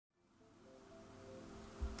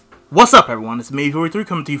What's up, everyone? It's me, 43,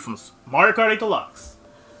 coming to you from Mario Kart 8 Deluxe.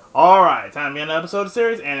 Alright, time to end the episode of the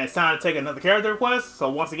series, and it's time to take another character request. So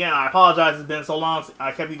once again, I apologize it's been so long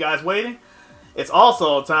I kept you guys waiting. It's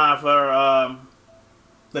also time for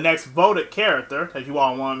the next voted character that you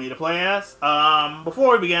all wanted me to play as.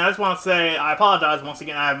 Before we begin, I just want to say I apologize once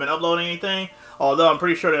again I haven't been uploading anything. Although I'm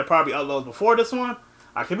pretty sure there probably uploads before this one.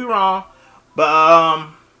 I could be wrong. But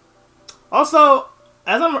also,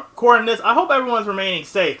 as I'm recording this, I hope everyone's remaining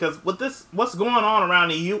safe, because with this, what's going on around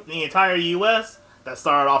the entire U.S. that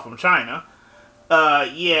started off from China,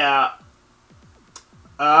 I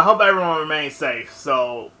hope everyone remains safe.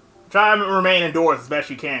 So try to remain indoors as best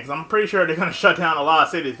you can, because I'm pretty sure they're going to shut down a lot of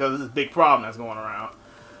cities because of this big problem that's going around.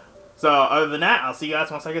 So other than that, I'll see you guys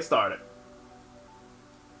once I get started.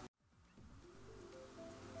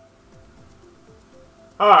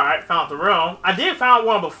 Alright, found the room. I did find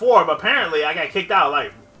one before, but apparently I got kicked out,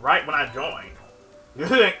 like, right when I joined.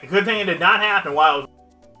 Good thing it did not happen while I was...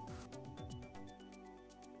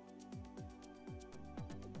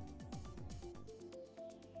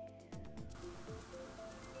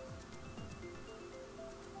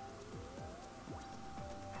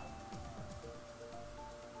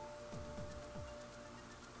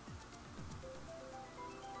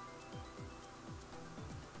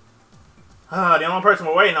 the only person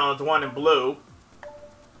we're waiting on is the one in blue.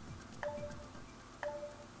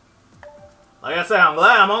 Like I said, I'm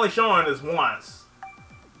glad I'm only showing this once.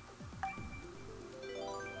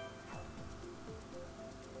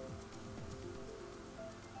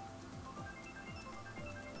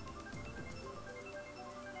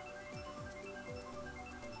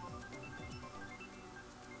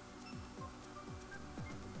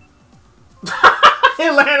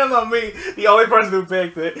 It landed on me, the only person who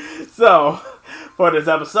picked it. So, for this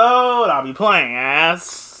episode, I'll be playing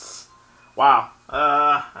as... Wow.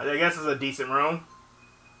 I guess it's a decent room.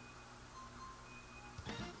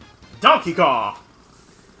 Donkey Kong!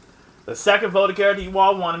 The second voted character you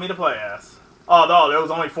all wanted me to play as. Although, there was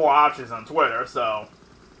only 4 options on Twitter, so...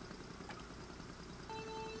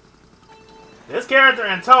 This character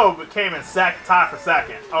and Toad came in tie for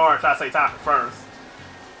second. Or, should I say tie for first.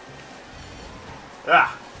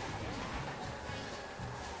 Ah.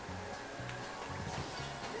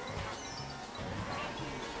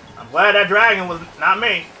 I'm glad that dragon was not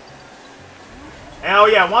me. And oh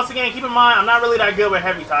yeah, once again, keep in mind, I'm not really that good with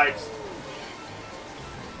heavy types.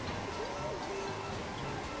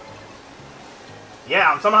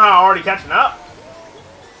 Yeah, I'm somehow already catching up.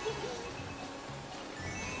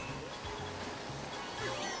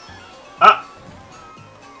 Up.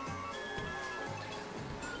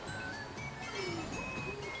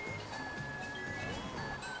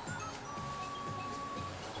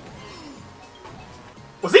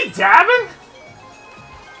 Was he dabbing?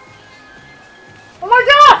 Oh my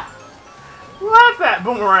god! What that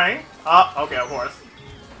boomerang? Oh, okay, of course.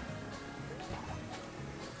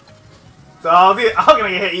 So I'm gonna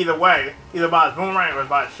get hit either way. Either by his boomerang or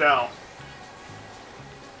by his shell.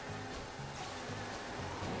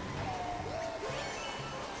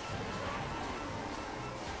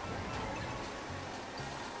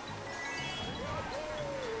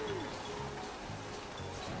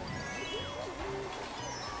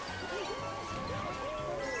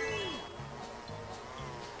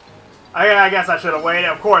 I guess I should have waited.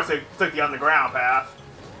 Of course, it took the underground path.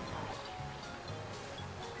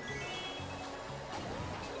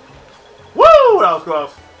 Woo! That was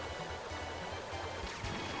close.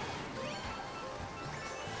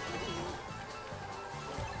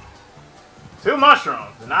 Two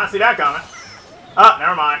mushrooms. Did not see that coming. Oh,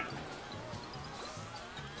 never mind.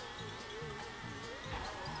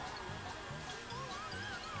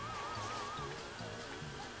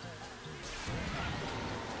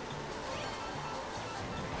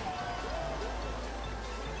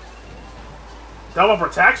 Double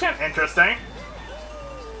protection? Interesting.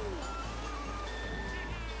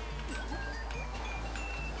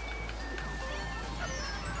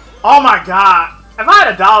 Oh my god. If I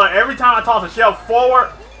had $1 every time I toss a shell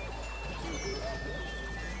forward...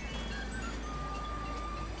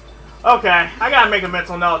 Okay, I gotta make a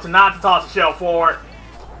mental note to not to toss a shell forward.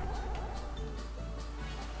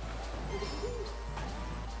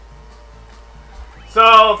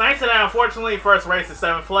 So, thanks to that, unfortunately, first race is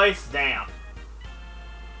 7th place. Damn.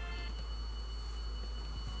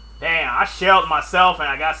 Damn, I shelled myself and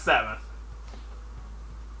I got 7th.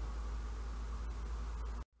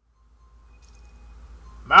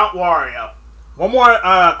 Mount Wario. One more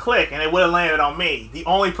click and it would have landed on me. The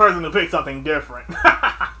only person who picked something different.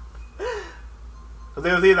 Because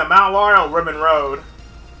it was either Mount Wario or Ribbon Road.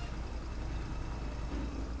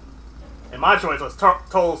 And my choice was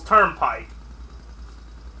Toll's Turnpike.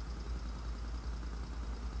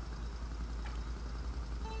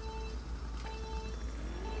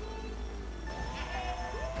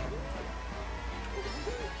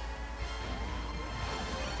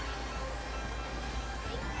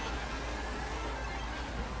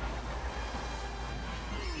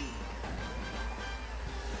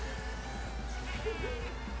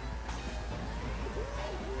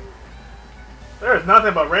 There's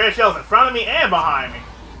nothing but red shells in front of me and behind me.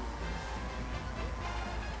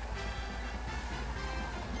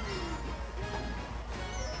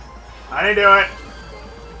 I didn't do it.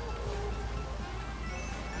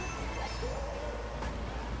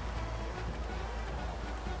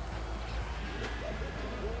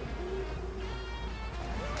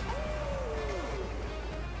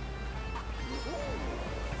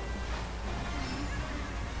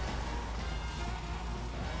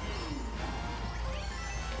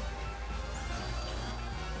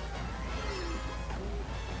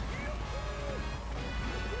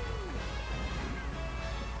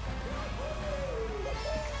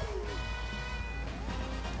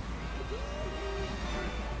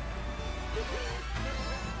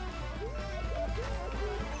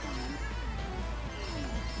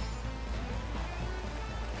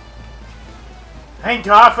 Thank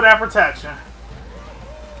God for that protection.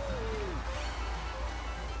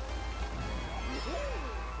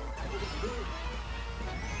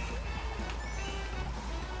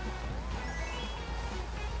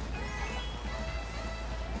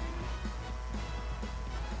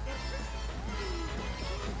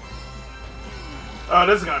 Oh,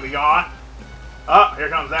 this is gonna be gone. Oh, here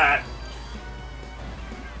comes that.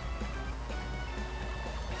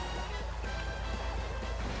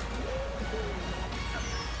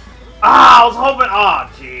 Ah, I was hoping. Oh,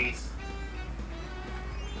 jeez.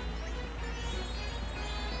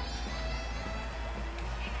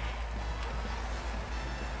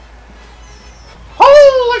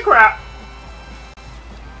 Holy crap!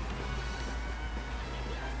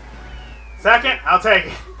 Second, I'll take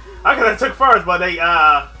it. I could have took first, but they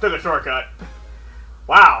took a shortcut.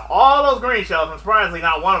 Wow, all those green shells, and surprisingly,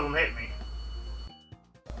 not one of them hit me.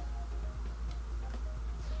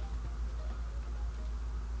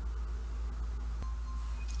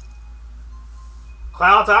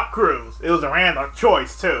 Cloud Top Cruise. It was a random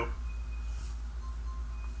choice, too.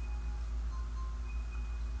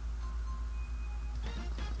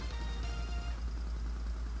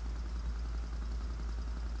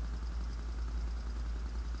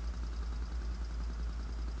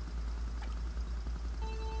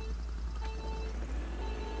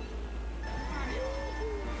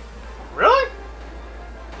 Really?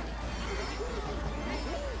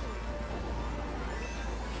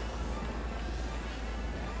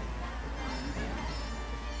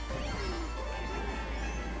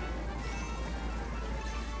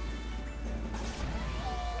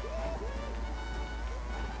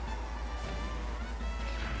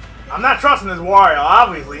 I'm not trusting this Wario.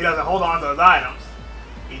 Obviously, he doesn't hold on to his items.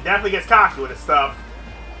 He definitely gets cocky with his stuff.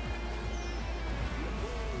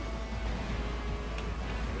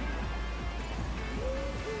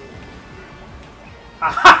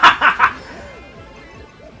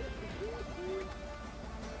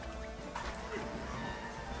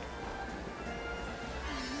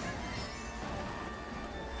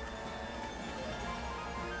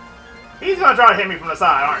 He's gonna try to hit me from the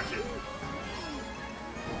side, aren't you?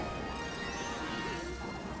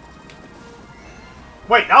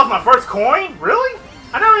 Wait, that was my first coin? Really?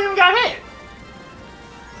 I never even got hit.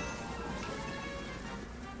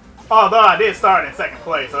 Although I did start in second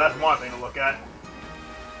place, so that's one thing to look at.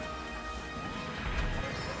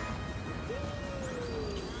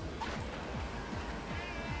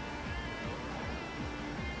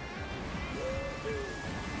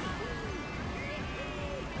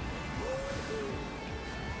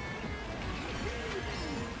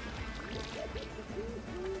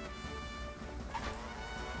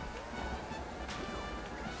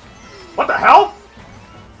 What the hell?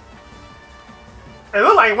 It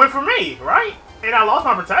looked like it went for me, right? And I lost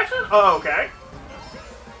my protection? Oh, okay.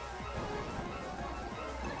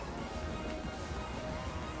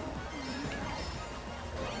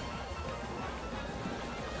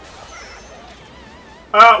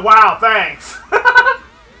 Wow, thanks.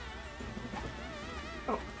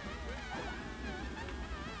 Oh.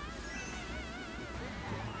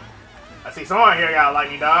 I see someone here got a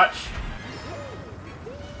lightning dodge.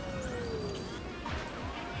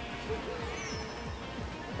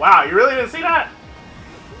 Wow, you really didn't see that?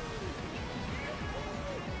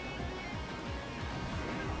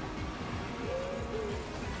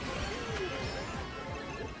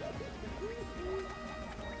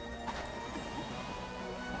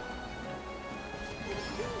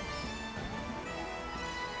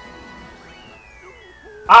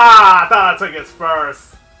 Ah, I thought I took his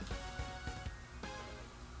first.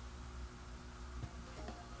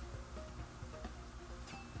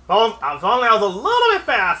 Well, if only I was a little bit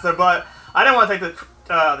faster, but I didn't want to take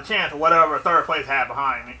the chance of whatever third place had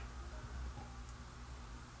behind me.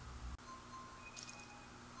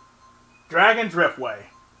 Dragon Driftway.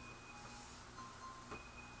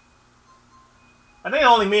 I think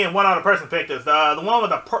only me and one other person picked this. The one with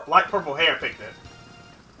the light purple hair picked it.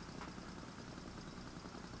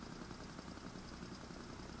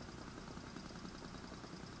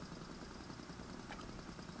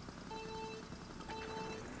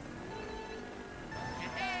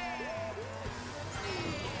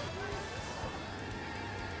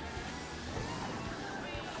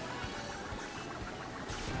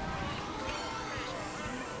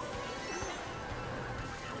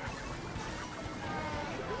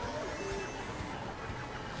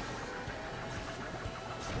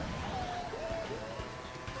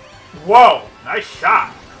 Whoa! Nice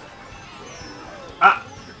shot! Ah!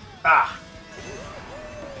 Ah!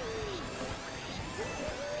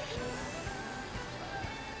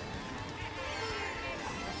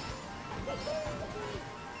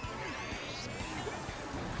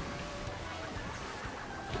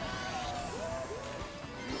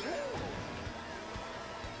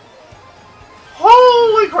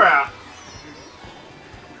 Holy crap!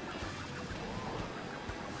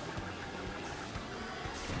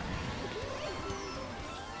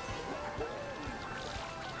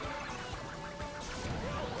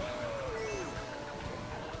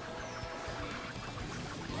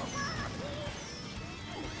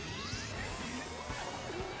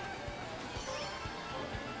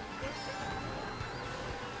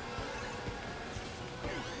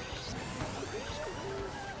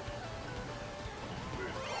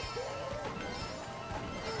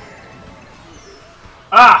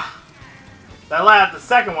 Ah! That lad, the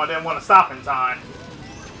second one, didn't want to stop in time.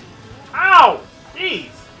 Ow! Jeez!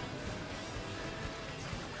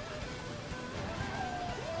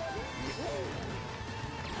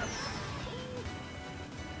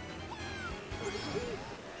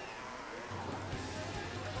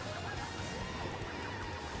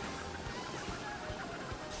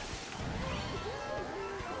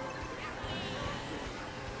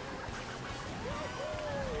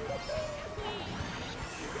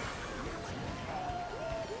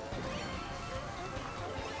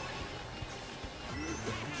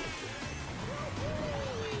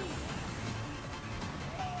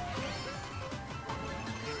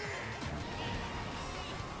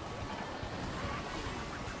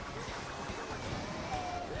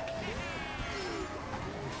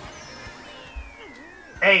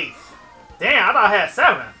 Eighth. Damn, I thought I had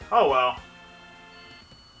 7. Oh well.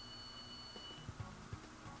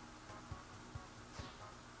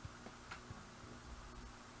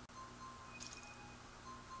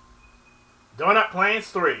 Donut Plains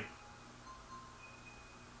 3.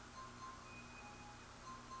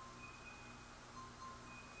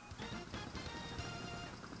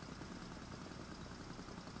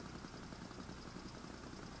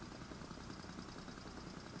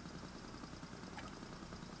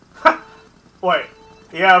 Wait.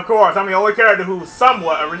 Yeah, of course. I'm the only character who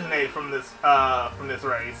somewhat originated from this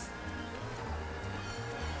race.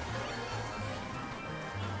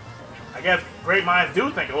 I guess great minds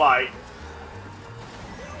do think alike.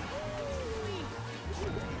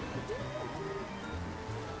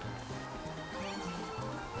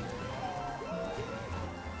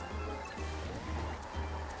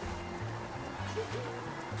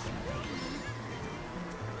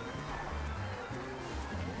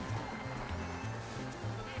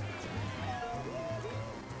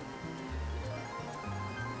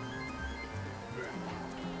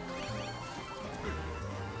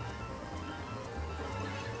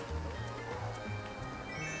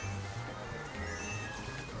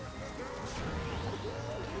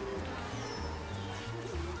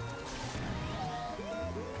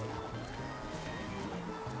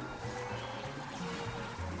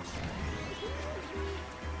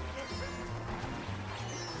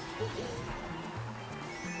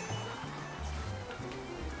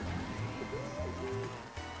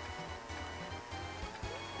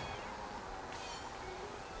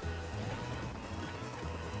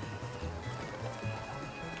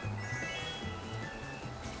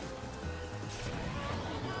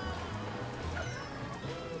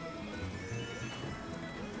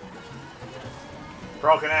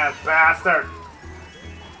 Broken ass bastard.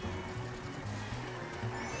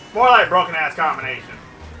 More like broken ass combination.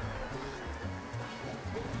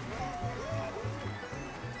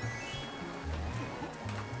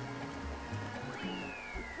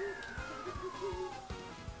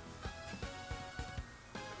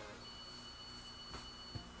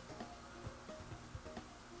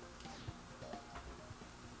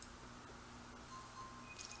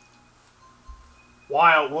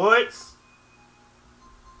 Wild Woods.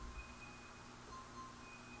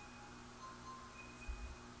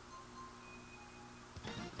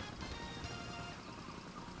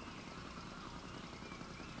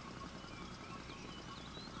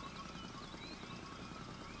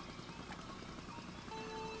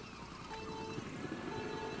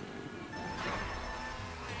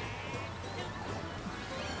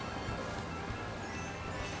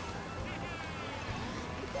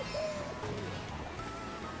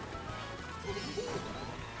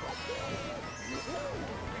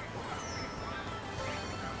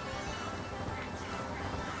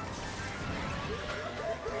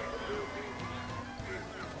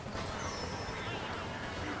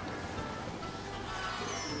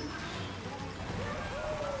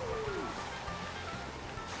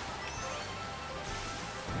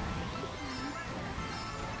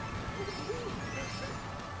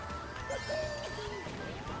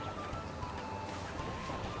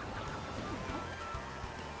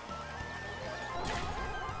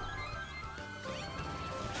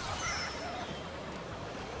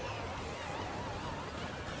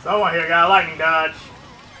 Someone here got a lightning dodge.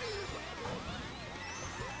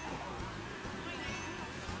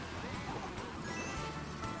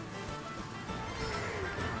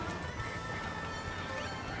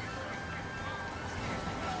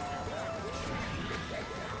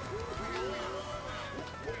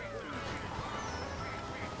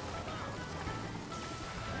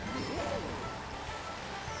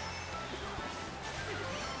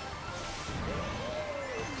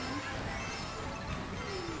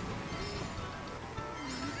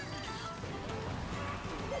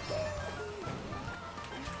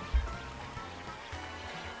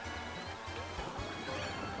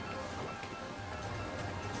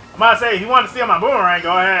 I'm about to say, if you want to steal my boomerang,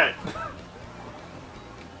 go ahead.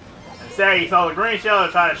 And say you saw the green shell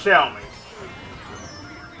to try to shell me.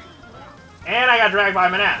 And I got dragged by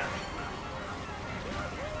a banana.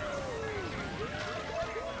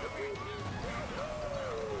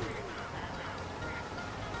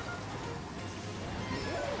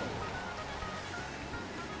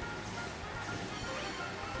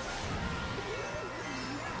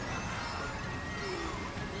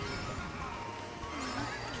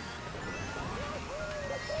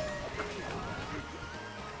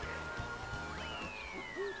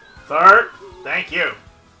 Third, thank you.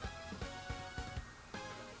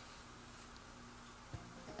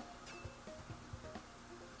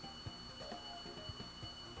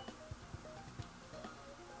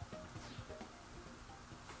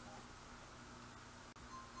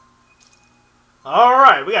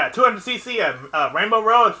 Alright, we got 200cc at Rainbow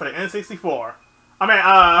Road for the N64. I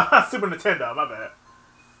mean, Super Nintendo, my bad.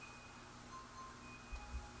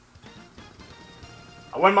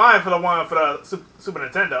 I wouldn't mind for the one for the Super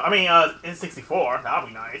Nintendo. I mean, N64. That would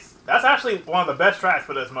be nice. That's actually one of the best tracks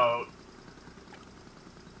for this mode.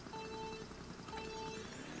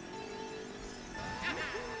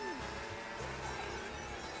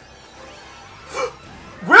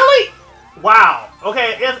 Really? Wow.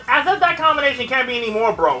 Okay, as if that combination can't be any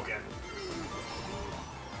more broken.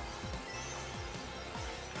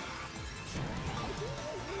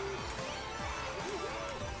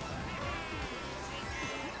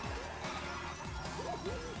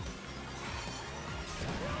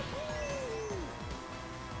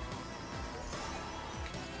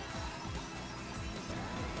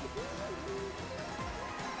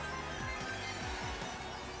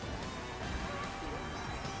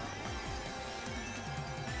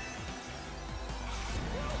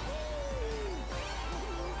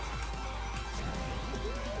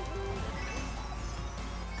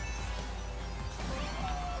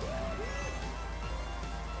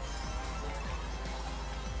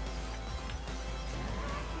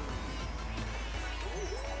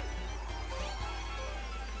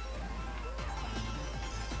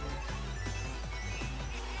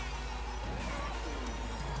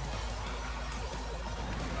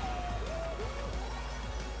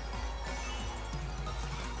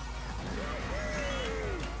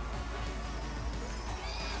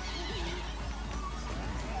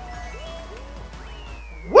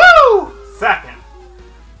 Second.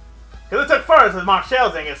 Because it took first as my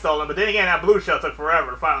shells didn't get stolen, but then again that blue shell took forever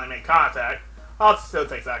to finally make contact. I'll still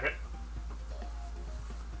take second.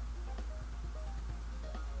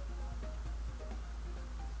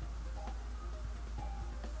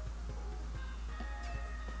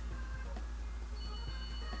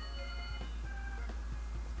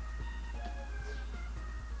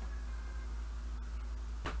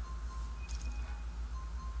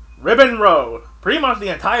 Ribbon Road. Pretty much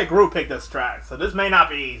the entire group picked this track, so this may not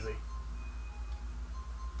be easy.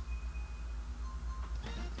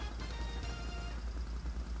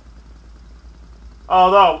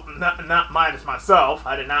 Although, not minus myself,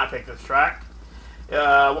 I did not pick this track.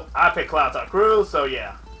 I picked Cloud Top Cruise, so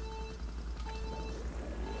yeah.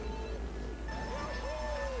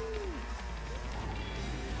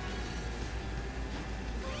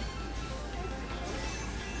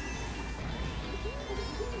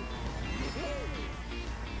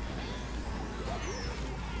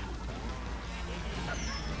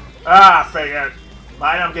 Ah, I figured.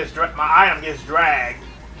 My item gets dragged,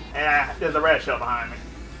 and there's a red shell behind me.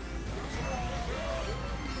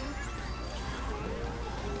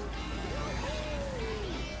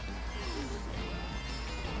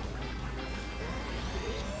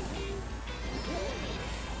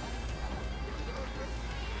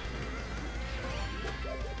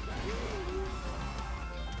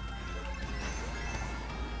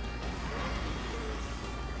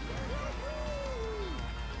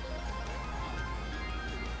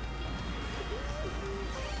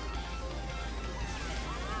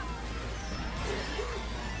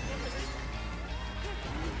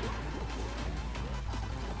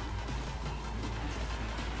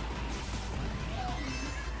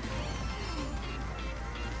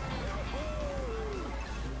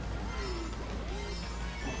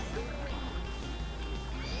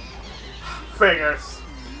 Figures.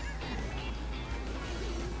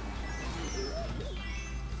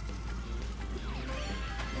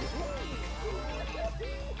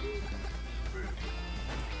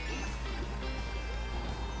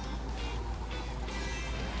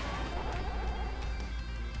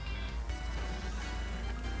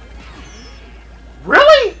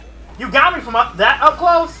 Really? You got me from that up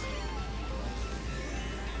close?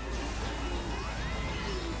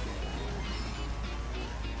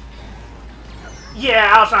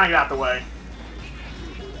 Yeah, I was trying to get out the way.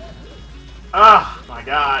 Oh my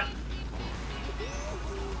god.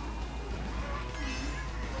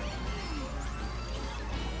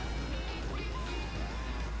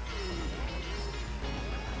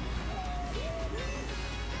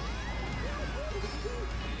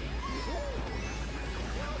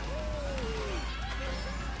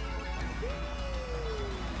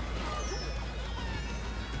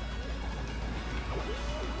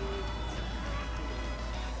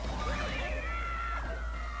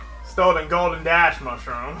 Stolen golden dash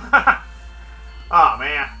mushroom. Oh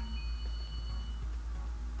man.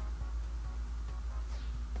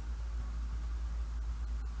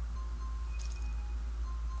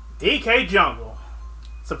 DK Jungle.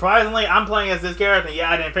 Surprisingly, I'm playing as this character, and yeah,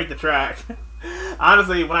 I didn't pick the track.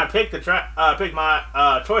 Honestly, when I picked the track, picked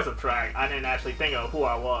my choice of track, I didn't actually think of who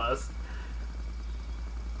I was.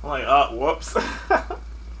 I'm like, whoops.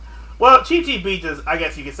 Well, Chi Chi Beach is, I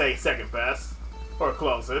guess you could say, second best. Or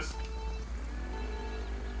closest.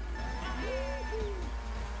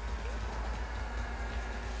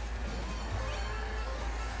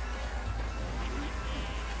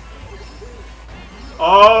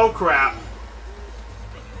 Oh, crap.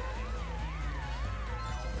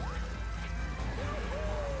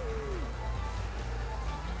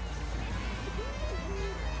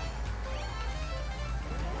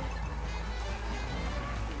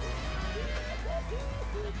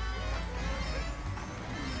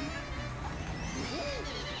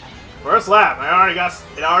 First lap,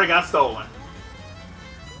 it already got stolen.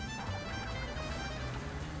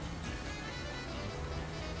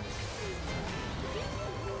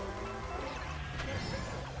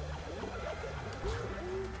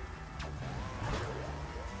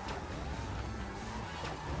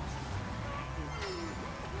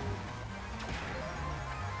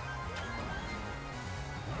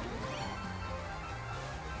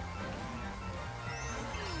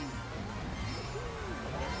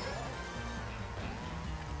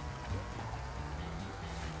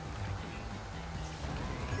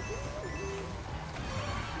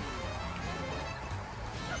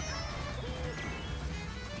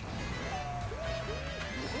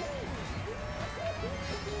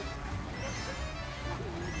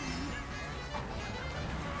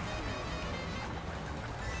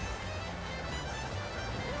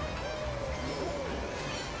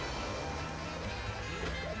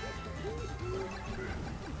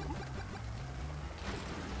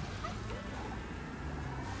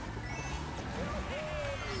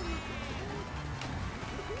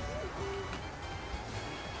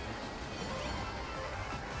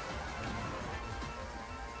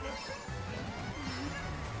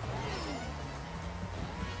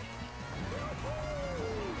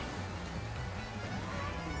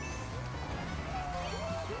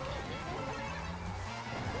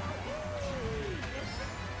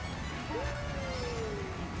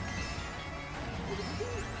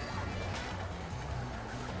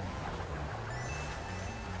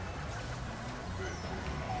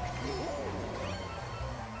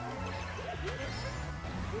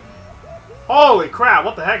 Holy crap,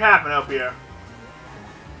 what the heck happened up here?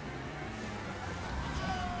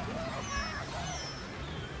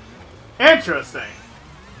 Interesting.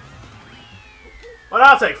 Well,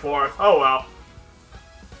 I'll take 4th. Oh well.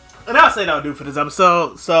 And I'll say that'll do for this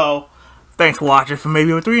episode. So, thanks for watching for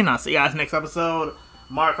Maybe Over 3, and I'll see you guys next episode.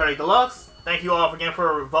 Mario Kart 8 Deluxe. Thank you all again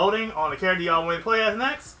for voting on the character y'all want to play as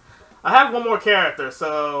next. I have one more character,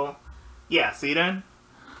 so yeah, see you then.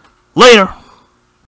 Later!